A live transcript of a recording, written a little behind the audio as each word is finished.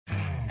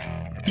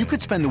You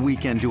could spend the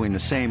weekend doing the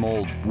same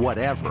old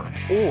whatever,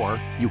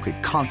 or you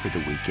could conquer the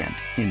weekend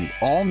in the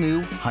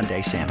all-new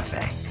Hyundai Santa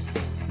Fe.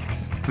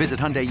 Visit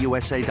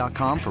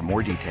HyundaiUSA.com for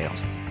more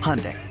details.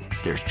 Hyundai,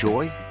 there's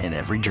joy in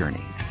every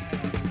journey.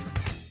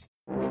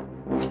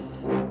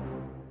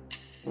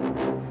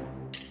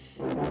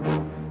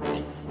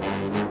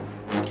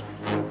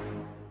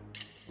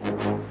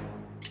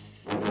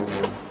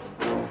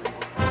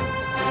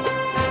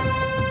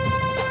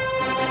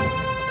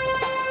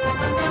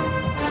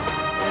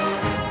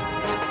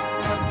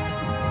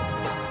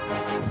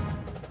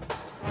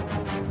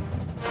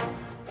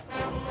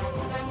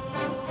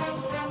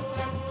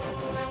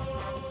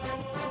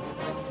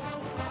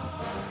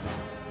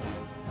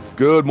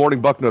 Good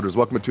morning, Bucknutters.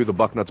 Welcome to the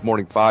Bucknuts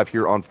Morning Five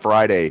here on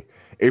Friday,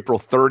 April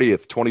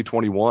 30th,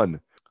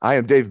 2021. I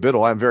am Dave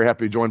Biddle. I'm very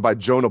happy to be joined by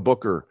Jonah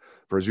Booker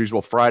for his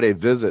usual Friday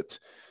visit.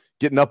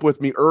 Getting up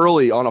with me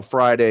early on a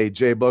Friday,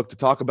 Jay Book, to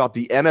talk about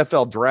the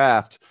NFL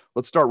draft.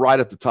 Let's start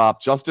right at the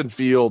top. Justin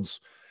Fields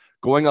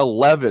going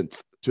 11th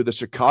to the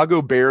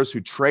Chicago Bears,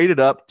 who traded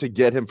up to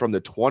get him from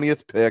the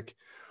 20th pick.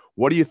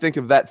 What do you think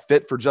of that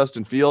fit for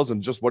Justin Fields,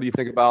 and just what do you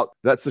think about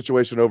that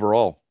situation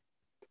overall?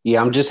 Yeah,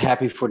 I'm just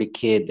happy for the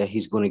kid that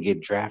he's going to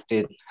get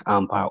drafted by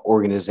an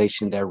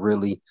organization that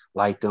really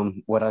liked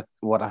him. What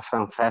I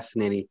found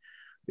fascinating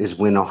is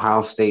when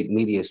Ohio State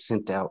media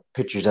sent out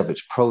pictures of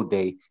its pro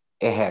day,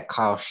 it had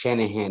Kyle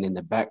Shanahan in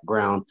the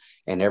background,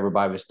 and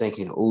everybody was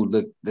thinking, oh,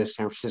 look, the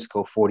San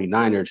Francisco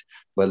 49ers.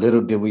 But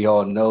little did we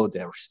all know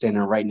that we're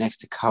standing right next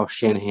to Kyle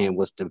Shanahan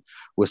was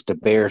the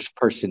Bears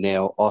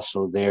personnel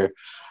also there.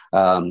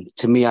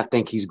 To me, I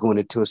think he's going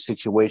into a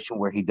situation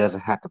where he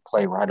doesn't have to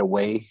play right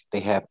away.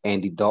 They have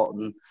Andy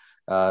Dalton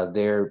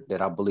there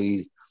that I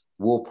believe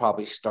will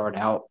probably start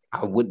out.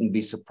 I wouldn't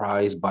be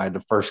surprised by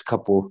the first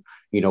couple,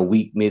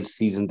 week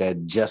mid-season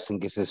that Justin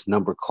gets his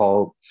number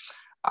called.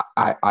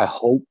 I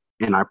hope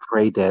and I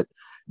pray that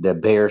the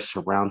Bears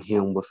surround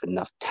him with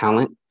enough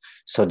talent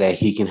so that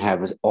he can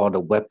have all the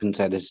weapons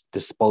at his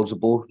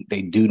disposal.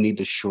 They do need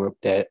to shore up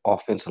that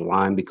offensive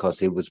line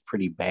because it was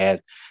pretty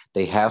bad.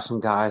 They have some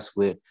guys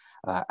with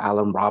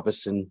Allen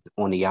Robinson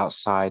on the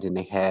outside, and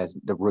they had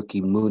the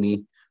rookie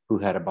Mooney, who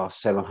had about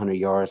 700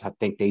 yards. I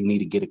think they need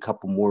to get a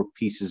couple more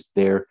pieces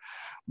there.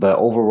 But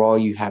overall,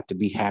 you have to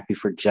be happy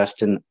for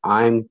Justin.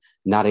 I'm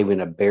not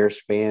even a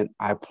Bears fan.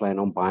 I plan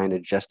on buying a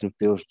Justin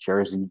Fields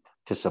jersey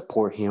to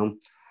support him.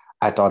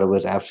 I thought it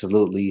was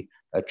absolutely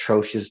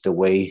atrocious the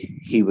way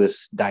he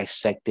was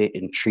dissected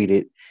and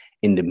treated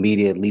in the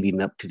media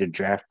leading up to the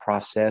draft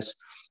process.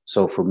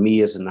 So for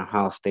me as an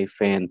Ohio State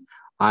fan,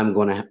 I'm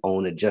going to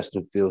own a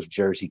Justin Fields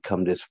jersey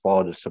come this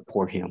fall to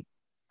support him.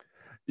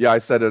 Yeah, I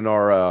said in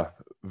our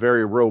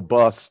very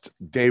robust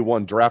day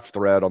one draft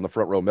thread on the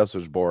Front Row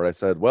message board, I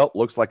said, well,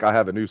 looks like I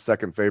have a new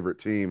second favorite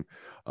team.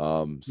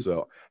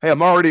 So, hey,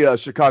 I'm already a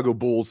Chicago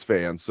Bulls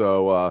fan,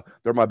 so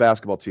they're my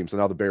basketball team. So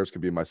now the Bears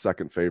can be my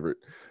second favorite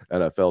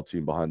NFL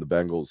team behind the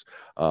Bengals.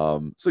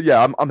 So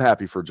yeah, I'm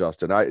happy for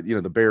Justin.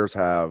 The Bears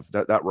have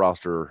that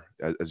roster,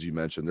 as you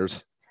mentioned.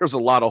 There's a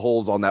lot of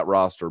holes on that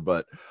roster,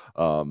 but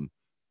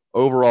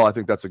overall, I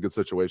think that's a good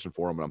situation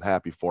for him, and I'm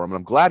happy for him. And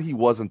I'm glad he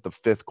wasn't the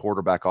fifth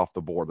quarterback off the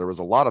board. There was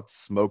a lot of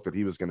smoke that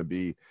he was going to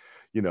be,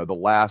 the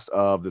last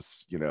of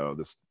this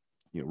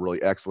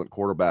really excellent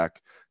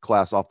quarterback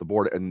class off the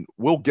board. And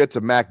we'll get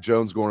to Mac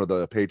Jones going to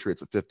the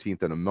Patriots at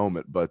 15th in a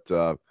moment. But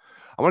I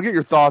want to get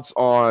your thoughts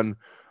on,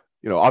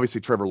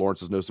 obviously Trevor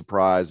Lawrence is no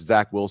surprise.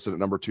 Zach Wilson at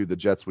number 2, the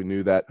Jets, we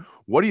knew that.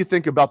 What do you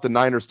think about the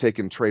Niners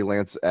taking Trey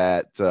Lance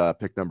at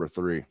pick number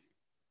 3?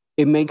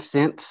 It makes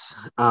sense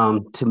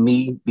to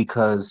me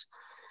because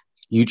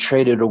you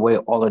traded away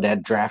all of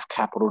that draft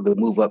capital to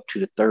move up to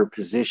the third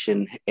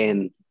position,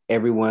 and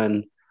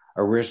everyone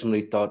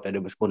originally thought that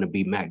it was going to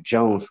be Mac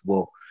Jones.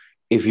 Well,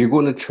 if you're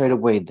going to trade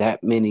away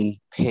that many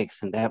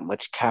picks and that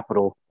much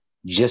capital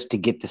just to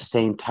get the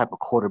same type of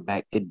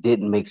quarterback, it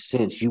didn't make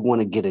sense. You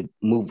want to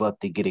move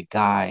up to get a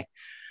guy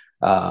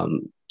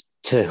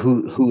to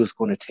who is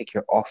going to take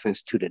your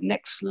offense to the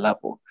next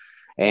level.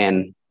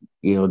 And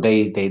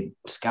they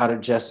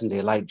scouted Justin,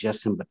 they liked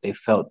Justin, but they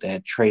felt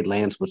that Trey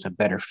Lance was a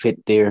better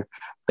fit there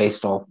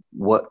based off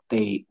what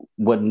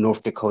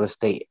North Dakota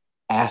State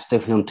asked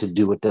of him to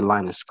do at the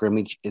line of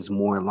scrimmage is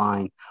more in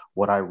line.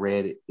 What I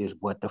read is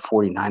what the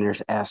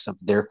 49ers asked of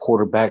their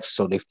quarterbacks,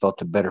 so they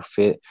felt a better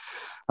fit.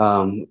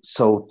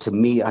 So to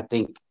me, I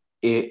think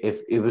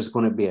if it was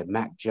going to be a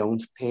Mac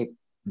Jones pick,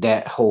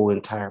 that whole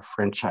entire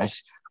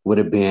franchise would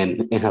have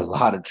been in a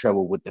lot of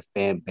trouble with the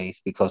fan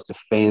base because the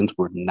fans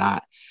were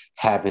not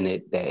having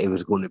it that it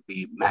was going to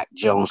be Mac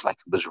Jones like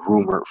it was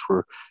rumored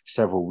for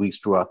several weeks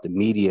throughout the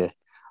media.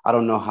 I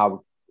don't know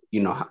how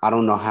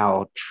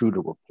true the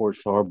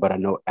reports are, but I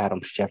know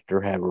Adam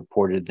Schefter had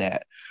reported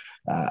that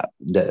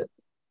the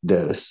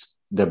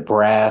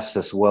brass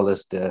as well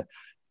as the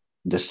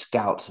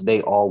scouts,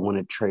 they all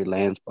wanted Trey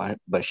Lance, but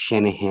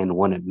Shanahan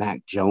wanted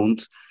Mac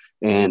Jones.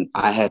 And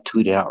I had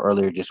tweeted out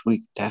earlier this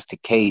week, if that's the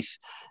case,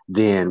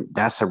 then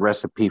that's a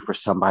recipe for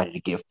somebody to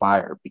get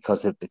fired.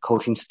 Because if the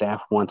coaching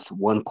staff wants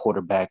one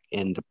quarterback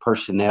and the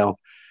personnel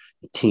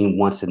team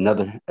wants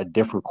a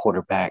different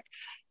quarterback,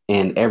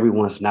 and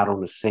everyone's not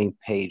on the same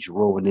page,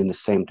 rowing in the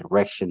same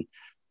direction.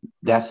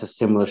 That's a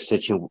similar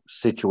situation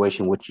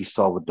what you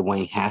saw with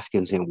Dwayne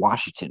Haskins in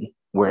Washington,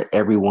 where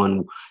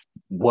everyone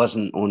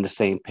wasn't on the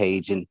same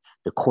page and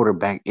the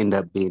quarterback ended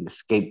up being the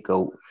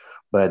scapegoat.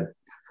 But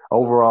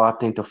overall, I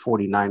think the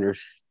 49ers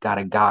got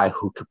a guy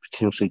who could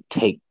potentially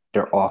take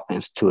their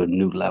offense to a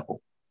new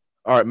level.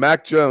 All right,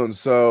 Mac Jones.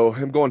 So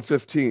him going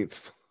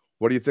 15th.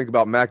 What do you think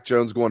about Mac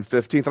Jones going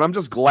 15th? And I'm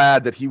just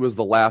glad that he was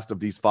the last of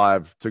these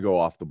 5 to go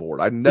off the board.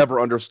 I never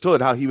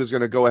understood how he was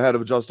going to go ahead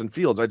of Justin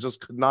Fields. I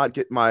just could not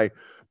get my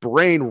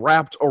brain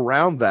wrapped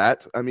around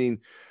that. I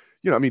mean,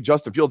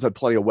 Justin Fields had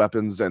plenty of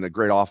weapons and a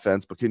great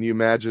offense, but can you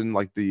imagine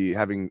like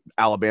having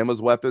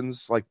Alabama's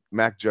weapons like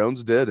Mac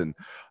Jones did? And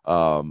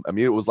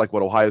it was like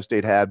what Ohio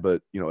State had,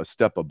 but a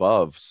step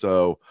above.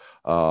 So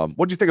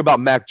what do you think about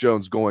Mac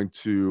Jones going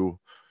to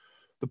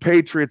the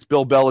Patriots?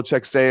 Bill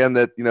Belichick saying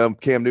that,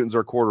 Cam Newton's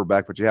our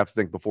quarterback, but you have to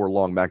think before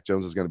long, Mac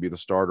Jones is going to be the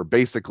starter,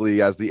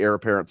 basically as the heir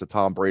apparent to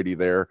Tom Brady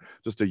there,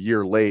 just a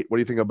year late. What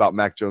do you think about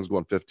Mac Jones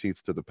going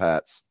 15th to the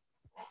Pats?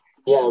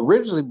 Yeah,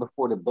 originally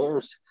before the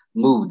Bears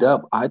moved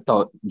up, I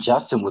thought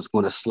Justin was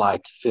going to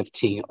slide to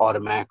 15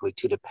 automatically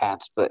to the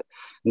Pats, but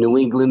New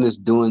England is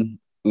doing,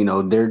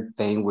 their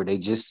thing where they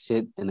just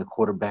sit and the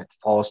quarterback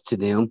falls to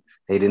them.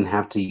 They didn't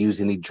have to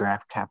use any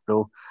draft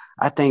capital.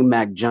 I think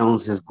Mac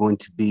Jones is going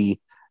to be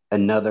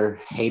another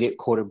hated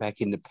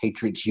quarterback in the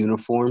Patriots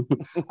uniform.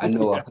 I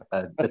know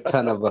a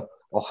ton of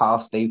Ohio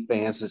State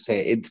fans would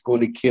say it's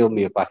going to kill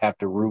me if I have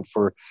to root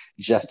for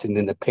Justin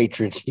in the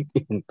Patriots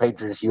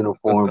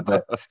uniform.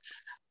 But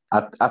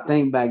I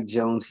think Mac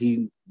Jones,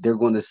 they're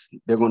going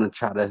to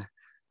try to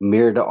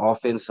mirror the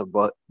offense of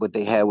what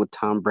they had with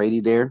Tom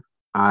Brady there.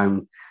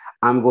 I'm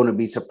going to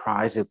be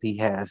surprised if he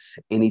has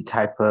any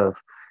type of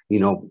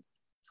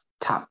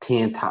top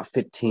 10, top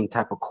 15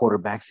 type of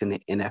quarterbacks in the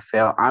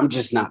NFL. I'm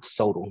just not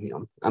sold on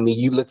him. I mean,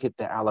 you look at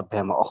the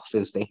Alabama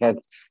offense, they had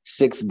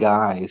 6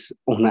 guys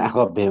on the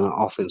Alabama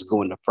offense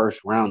go in the first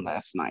round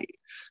last night.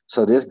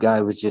 So this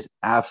guy was just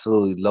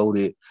absolutely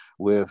loaded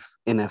with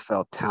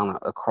NFL talent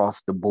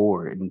across the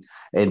board.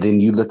 And then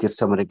you look at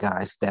some of the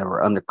guys that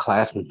were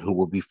underclassmen who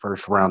will be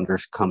first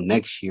rounders come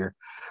next year.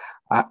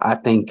 I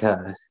think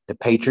the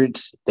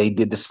Patriots, they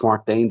did the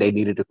smart thing. They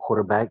needed a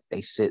quarterback.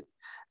 They sit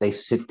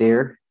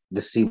there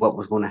to see what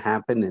was going to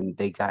happen, and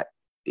they got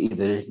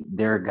either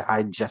their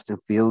guy Justin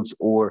Fields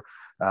or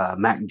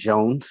Mac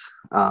Jones.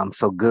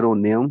 So good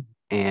on them.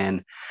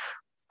 And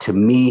to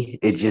me,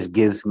 it just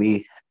gives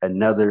me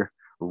another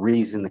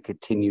reason to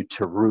continue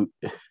to root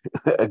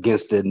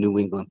against the New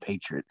England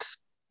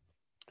Patriots.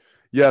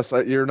 Yes,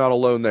 you're not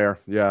alone there.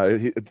 Yeah,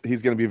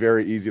 he's going to be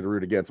very easy to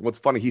root against. What's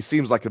funny, he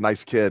seems like a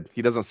nice kid.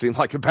 He doesn't seem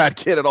like a bad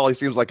kid at all. He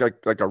seems like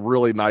a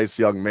really nice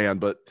young man.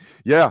 But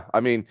yeah,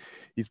 I mean,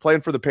 he's playing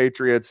for the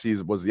Patriots. He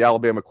was the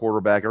Alabama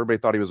quarterback. Everybody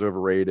thought he was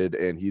overrated,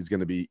 and he's going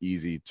to be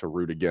easy to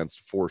root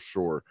against for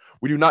sure.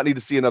 We do not need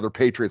to see another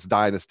Patriots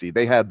dynasty.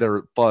 They had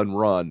their fun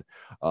run.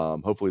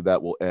 Hopefully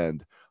that will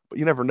end. But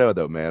you never know,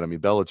 though, man. I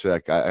mean,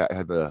 Belichick, I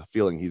have a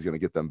feeling he's going to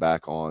get them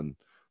back on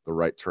the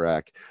right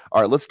track.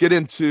 All right, let's get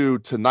into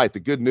tonight.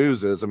 The good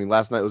news is, I mean,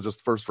 last night was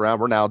just first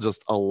round. We're now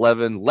just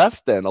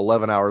less than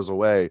 11 hours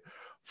away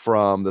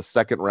from the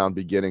second round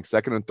beginning.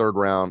 Second and third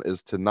round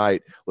is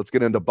tonight. Let's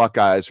get into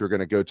Buckeyes who are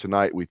going to go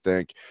tonight, we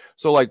think.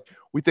 So,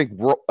 we think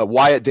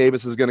Wyatt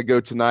Davis is going to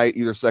go tonight,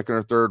 either second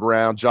or third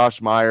round.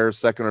 Josh Myers,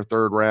 second or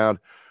third round.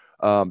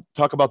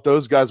 Talk about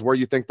those guys, where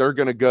you think they're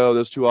going to go,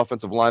 those 2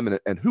 offensive linemen,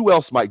 and who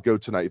else might go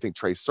tonight. You think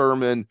Trey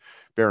Sermon,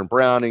 Baron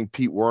Browning,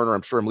 Pete Werner?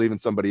 I'm sure I'm leaving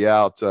somebody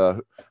out.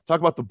 Talk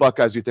about the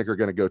Buckeyes you think are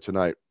going to go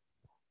tonight.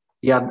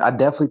 Yeah, I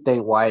definitely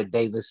think Wyatt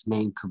Davis'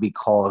 name could be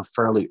called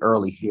fairly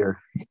early here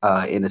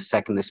in a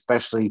second,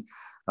 especially,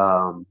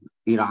 I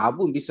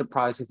wouldn't be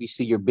surprised if you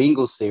see your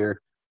Bengals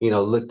there,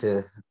 look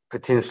to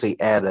potentially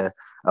add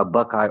a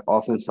Buckeye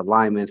offensive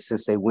lineman.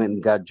 Since they went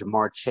and got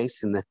Jamar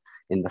Chase in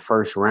the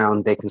first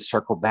round, they can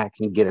circle back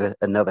and get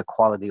another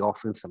quality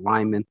offensive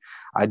lineman.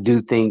 I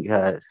do think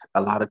a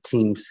lot of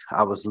teams,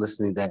 I was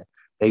listening, that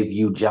they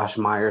view Josh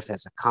Myers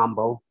as a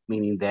combo,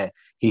 meaning that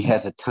he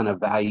has a ton of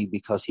value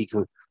because he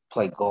can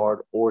play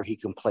guard or he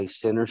can play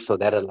center. So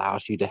that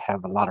allows you to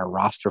have a lot of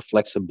roster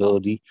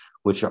flexibility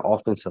with your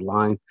offensive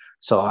line.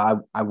 So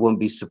I wouldn't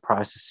be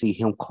surprised to see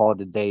him called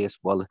today as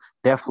well.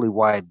 Definitely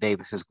Wyatt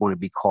Davis is going to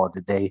be called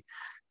today.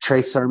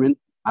 Trey Sermon,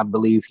 I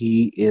believe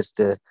he is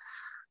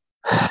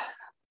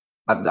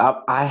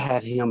I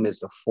had him as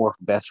the 4th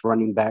best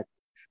running back.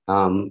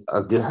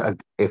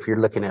 If you're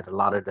looking at a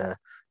lot of the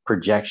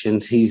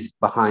projections, he's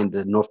behind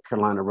the North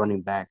Carolina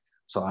running back.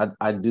 So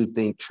I do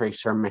think Trey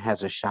Sermon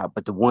has a shot.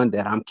 But the one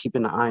that I'm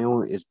keeping an eye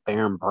on is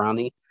Baron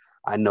Browning.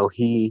 I know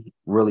he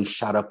really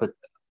shot up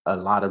a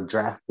lot of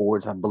draft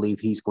boards. I believe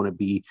he's going to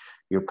be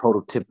your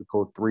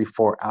prototypical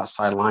 3-4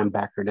 outside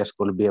linebacker that's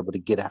going to be able to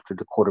get after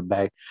the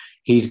quarterback.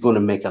 He's going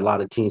to make a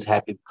lot of teams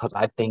happy because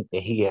I think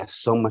that he has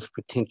so much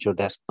potential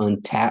that's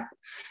untapped.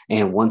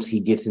 And once he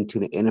gets into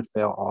the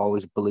NFL, I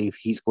always believe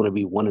he's going to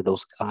be one of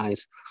those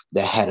guys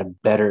that had a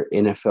better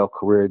NFL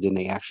career than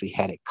they actually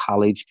had at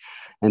college.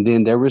 And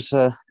then there was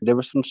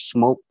some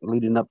smoke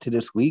leading up to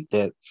this week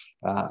that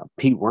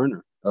Pete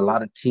Werner. A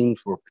lot of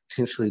teams were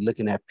potentially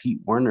looking at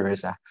Pete Werner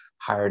as a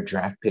higher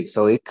draft pick.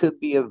 So it could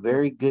be a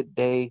very good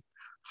day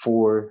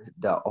for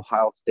the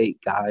Ohio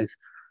State guys.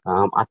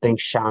 I think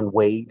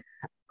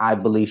I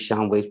believe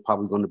Sean Wade's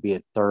probably going to be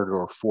a third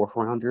or fourth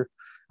rounder,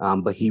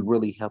 but he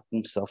really helped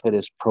himself at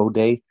his pro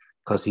day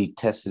because he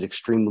tested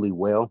extremely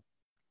well.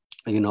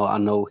 I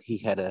know he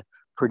had a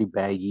pretty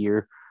bad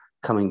year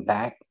coming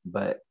back,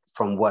 but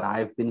from what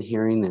I've been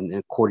hearing and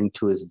according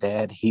to his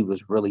dad, he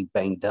was really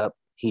banged up.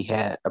 He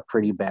had a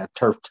pretty bad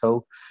turf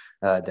toe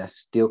that's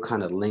still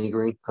kind of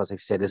lingering because they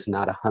said it's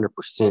not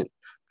 100%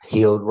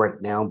 healed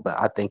right now, but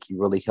I think he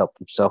really helped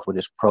himself with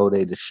his pro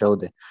day to show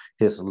that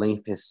his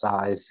length, his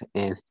size,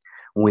 and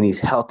when he's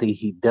healthy,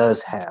 he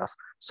does have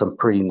some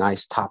pretty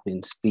nice top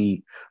end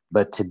speed.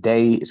 But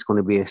today is going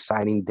to be an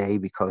exciting day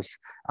because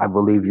I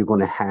believe you're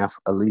going to have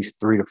at least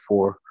 3 to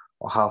 4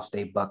 Ohio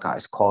State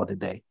Buckeyes called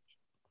today.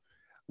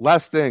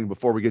 Last thing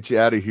before we get you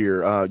out of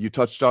here, you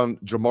touched on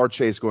Jamar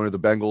Chase going to the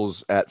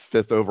Bengals at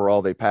 5th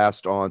overall. They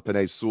passed on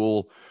Penei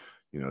Sewell.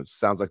 It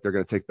sounds like they're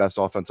going to take best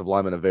offensive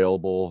lineman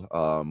available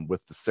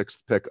with the 6th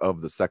pick of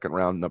the second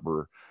round,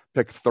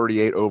 pick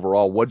 38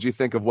 overall. What did you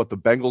think of what the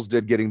Bengals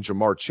did getting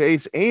Jamar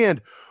Chase?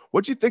 And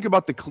what did you think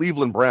about the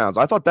Cleveland Browns?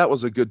 I thought that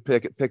was a good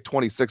pick at pick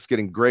 26,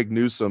 getting Greg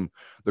Newsome,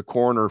 the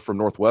corner from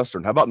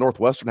Northwestern. How about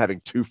Northwestern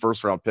having 2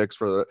 first-round picks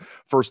for the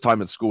first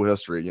time in school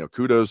history?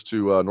 Kudos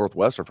to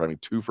Northwestern for having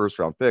 2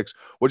 first-round picks.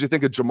 What did you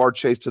think of Jamar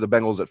Chase to the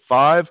Bengals at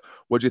 5?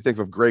 What did you think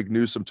of Greg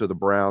Newsome to the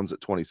Browns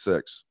at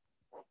 26?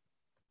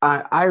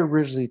 I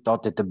originally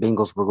thought that the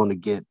Bengals were going to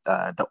get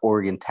the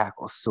Oregon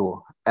tackle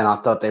Sewell, and I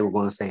thought they were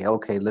going to say,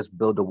 okay, let's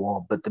build a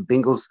wall. But the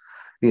Bengals,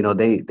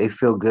 they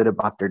feel good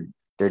about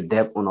their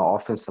depth on the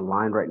offensive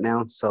line right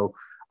now. So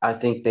I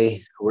think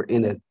they were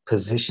in a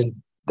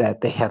position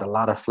that they had a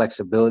lot of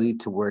flexibility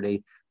to where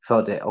they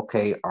felt that,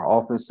 okay, our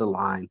offensive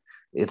line,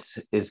 it's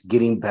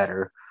getting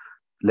better.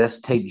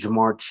 Let's take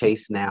Jamar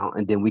Chase now,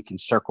 and then we can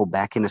circle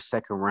back in the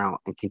second round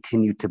and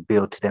continue to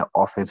build to that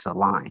offensive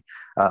line.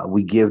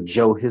 We give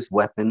Joe his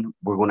weapon.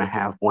 We're going to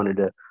have one of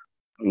the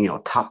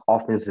top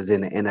offenses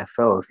in the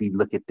NFL if you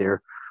look at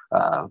their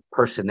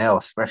personnel,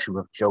 especially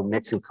with Joe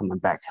Mixon coming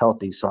back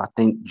healthy. So I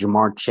think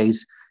Jamar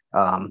Chase,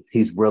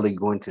 he's really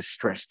going to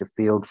stretch the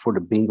field for the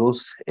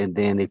Bengals. And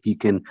then if you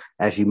can,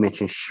 as you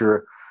mentioned,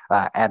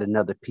 add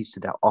another piece to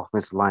that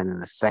offensive line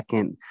in a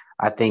second,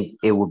 I think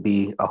it would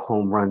be a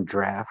home run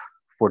draft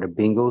for the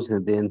Bengals.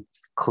 And then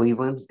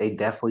Cleveland, they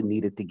definitely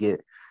needed to get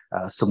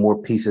some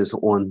more pieces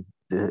on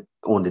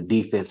the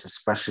defense,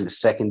 especially the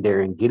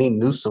secondary, and getting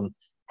Newsome,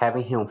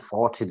 having him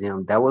fall to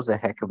them. That was a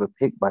heck of a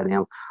pick by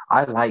them.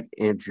 I like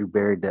Andrew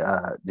Berry,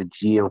 the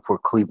GM for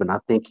Cleveland. I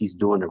think he's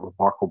doing a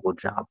remarkable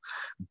job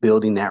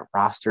building that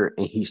roster,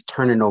 and he's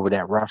turning over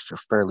that roster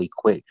fairly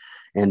quick.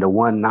 And the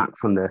one knock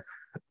from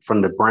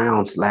the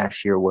Browns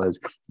last year was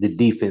the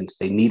defense.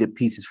 They needed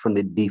pieces from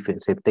the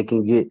defense. If they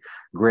can get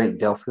Grant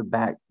Delpit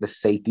back, the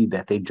safety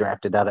that they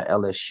drafted out of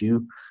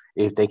LSU,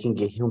 if they can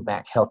get him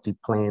back healthy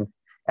playing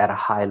at a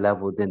high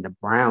level, then the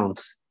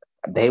Browns,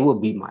 they will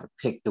be my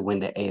pick to win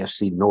the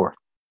AFC North.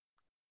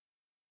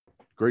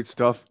 Great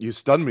stuff. You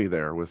stunned me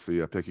there with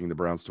the picking the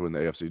Browns to win the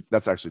AFC.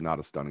 That's actually not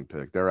a stunning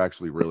pick. They're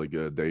actually really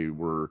good. They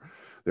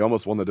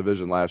almost won the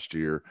division last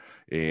year.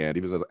 And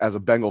even as a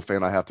Bengal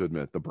fan, I have to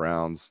admit, the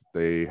Browns,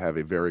 they have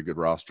a very good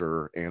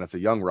roster, and it's a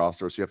young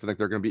roster. So you have to think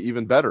they're going to be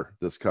even better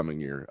this coming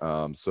year.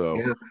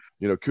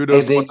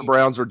 Kudos to what the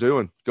Browns are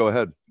doing. Go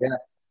ahead. Yeah.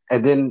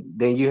 And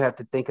then you have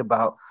to think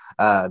about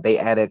they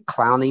added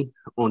Clowney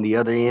on the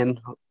other end.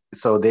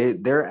 So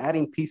they're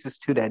adding pieces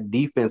to that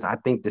defense. I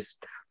think the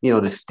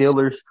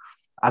Steelers,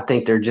 I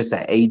think they're just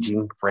an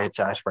aging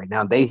franchise right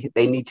now. They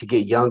need to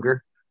get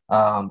younger.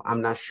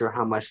 I'm not sure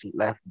how much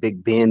left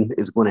Big Ben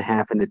is going to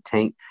have in the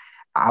tank.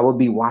 I will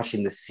be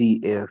watching to see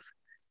if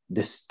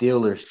the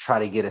Steelers try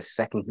to get a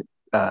second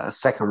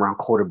round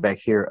quarterback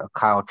here, a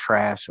Kyle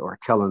Trask or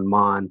Kellen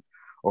Mond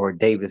or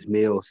Davis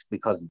Mills,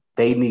 because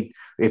they need.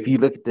 If you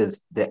look at the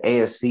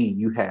AFC,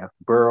 you have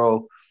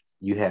Burrow,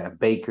 you have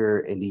Baker,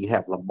 and then you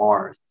have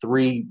Lamar,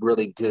 3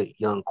 really good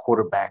young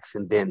quarterbacks.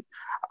 And then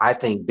I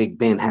think Big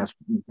Ben has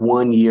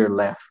 1 year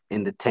left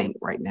in the tank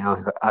right now.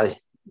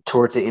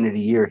 Towards the end of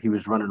the year, he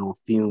was running on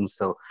fumes.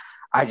 So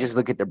I just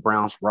look at the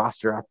Browns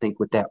roster. I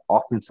think with that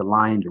offensive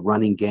line, the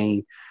running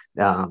game,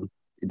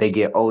 they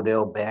get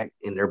Odell back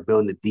and they're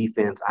building the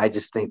defense. I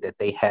just think that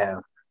they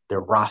have their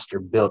roster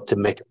built to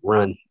make it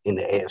run in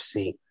the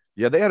AFC.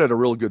 Yeah, they added a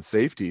real good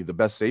safety, the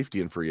best safety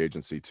in free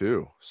agency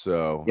too.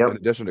 So in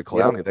addition to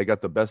Clowney, they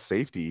got the best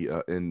safety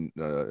in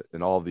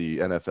all the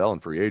NFL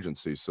and free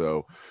agency.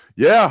 So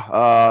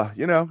yeah,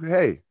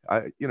 hey,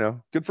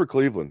 good for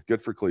Cleveland.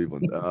 Good for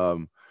Cleveland.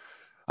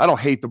 I don't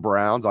hate the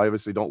Browns. I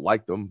obviously don't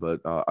like them,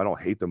 but I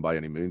don't hate them by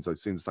any means. It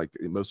seems like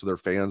most of their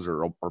fans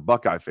are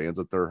Buckeye fans.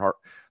 That they're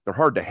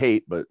hard to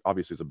hate, but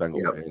obviously as a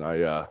Bengals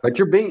fan, But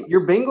your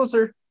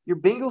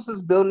Bengals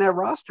is building that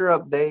roster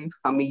up, Dave.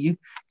 I mean,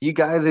 you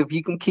guys, if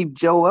you can keep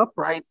Joe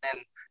upright,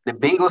 then the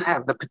Bengals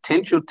have the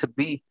potential to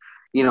be,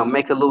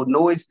 make a little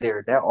noise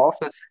there. That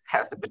offense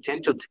has the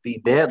potential to be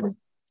deadly.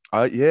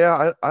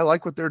 I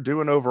like what they're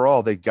doing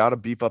overall. They got to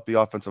beef up the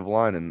offensive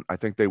line, and I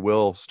think they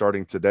will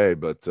starting today,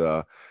 but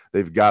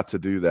they've got to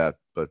do that.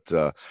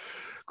 But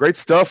great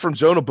stuff from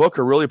Jonah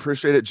Booker. Really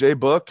appreciate it, Jay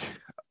Book.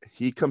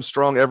 He comes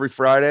strong every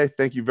Friday.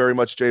 Thank you very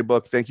much, Jay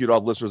Book. Thank you to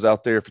all the listeners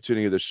out there for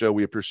tuning into the show.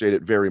 We appreciate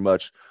it very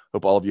much.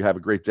 Hope all of you have a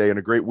great day and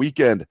a great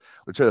weekend.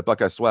 Let's hear the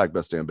Buckeye Swag,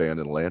 best damn band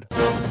in the land.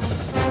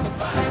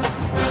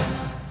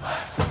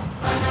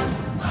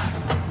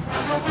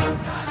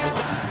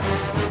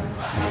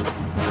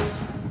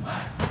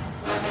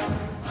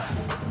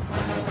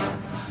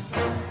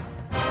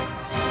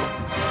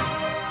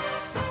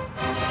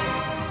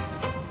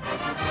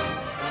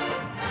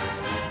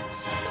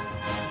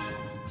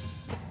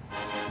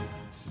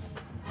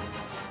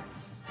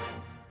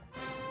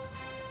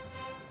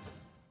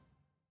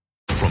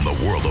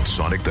 World of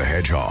Sonic the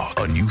Hedgehog,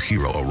 a new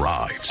hero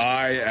arrives.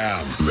 I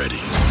am ready.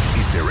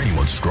 Is there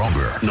anyone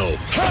stronger? No.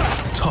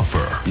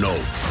 Tougher? No.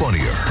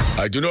 Funnier?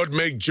 I do not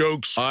make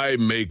jokes, I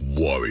make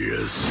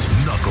warriors.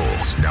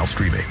 Knuckles, now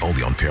streaming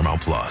only on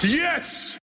Paramount Plus. Yes!